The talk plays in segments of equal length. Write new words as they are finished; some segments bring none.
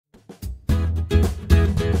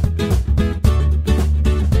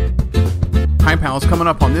pals, coming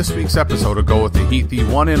up on this week's episode of Go With The Heat, the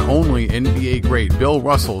one and only NBA great Bill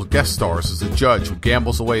Russell guest stars as a judge who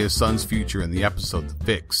gambles away his son's future in the episode The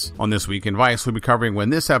Fix. On This Week in Vice, we'll be covering when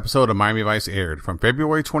this episode of Miami Vice aired, from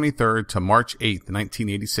February 23rd to March 8th,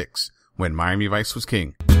 1986, when Miami Vice was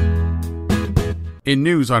king. In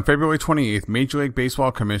news, on February 28th, Major League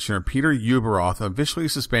Baseball Commissioner Peter Ueberroth officially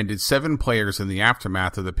suspended 7 players in the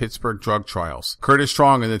aftermath of the Pittsburgh drug trials. Curtis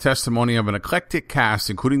Strong, in the testimony of an eclectic cast,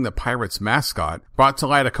 including the Pirates mascot, brought to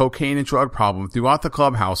light a cocaine and drug problem throughout the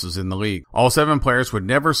clubhouses in the league. All 7 players would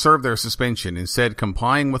never serve their suspension, instead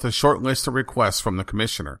complying with a short list of requests from the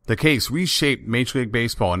commissioner. The case reshaped Major League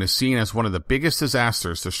Baseball and is seen as one of the biggest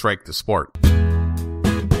disasters to strike the sport.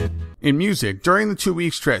 In music, during the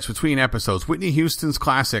 2-week stretch between episodes, Whitney Houston's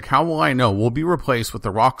classic How Will I Know will be replaced with the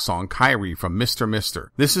rock song Kyrie from Mr.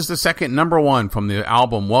 Mister. This is the second #1 from the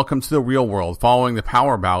album Welcome to the Real World, following the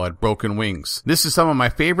power ballad Broken Wings. This is some of my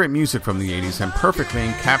favorite music from the 80s and perfectly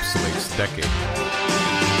encapsulates the decade.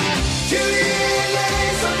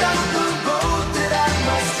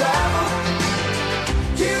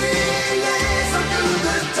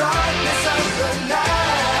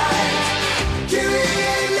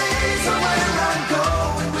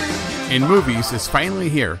 In movies, it's finally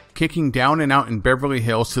here. Kicking Down and Out in Beverly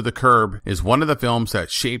Hills to the Curb is one of the films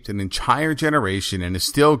that shaped an entire generation and is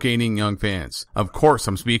still gaining young fans. Of course,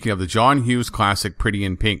 I'm speaking of the John Hughes classic Pretty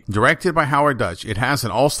in Pink. Directed by Howard Dutch, it has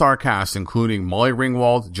an all-star cast including Molly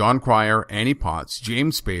Ringwald, John Cryer, Annie Potts,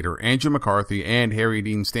 James Spader, Andrew McCarthy, and Harry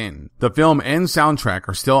Dean Stanton. The film and soundtrack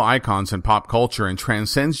are still icons in pop culture and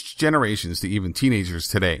transcends generations to even teenagers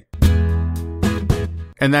today.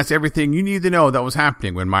 And that's everything you need to know that was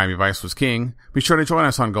happening when Miami Vice was king. Be sure to join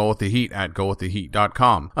us on Go With The Heat at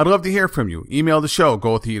gowiththeheat.com. I'd love to hear from you. Email the show,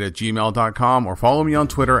 gowiththeheat@gmail.com, or follow me on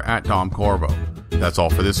Twitter at Dom Corvo. That's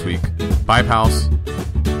all for this week. Bye, pals.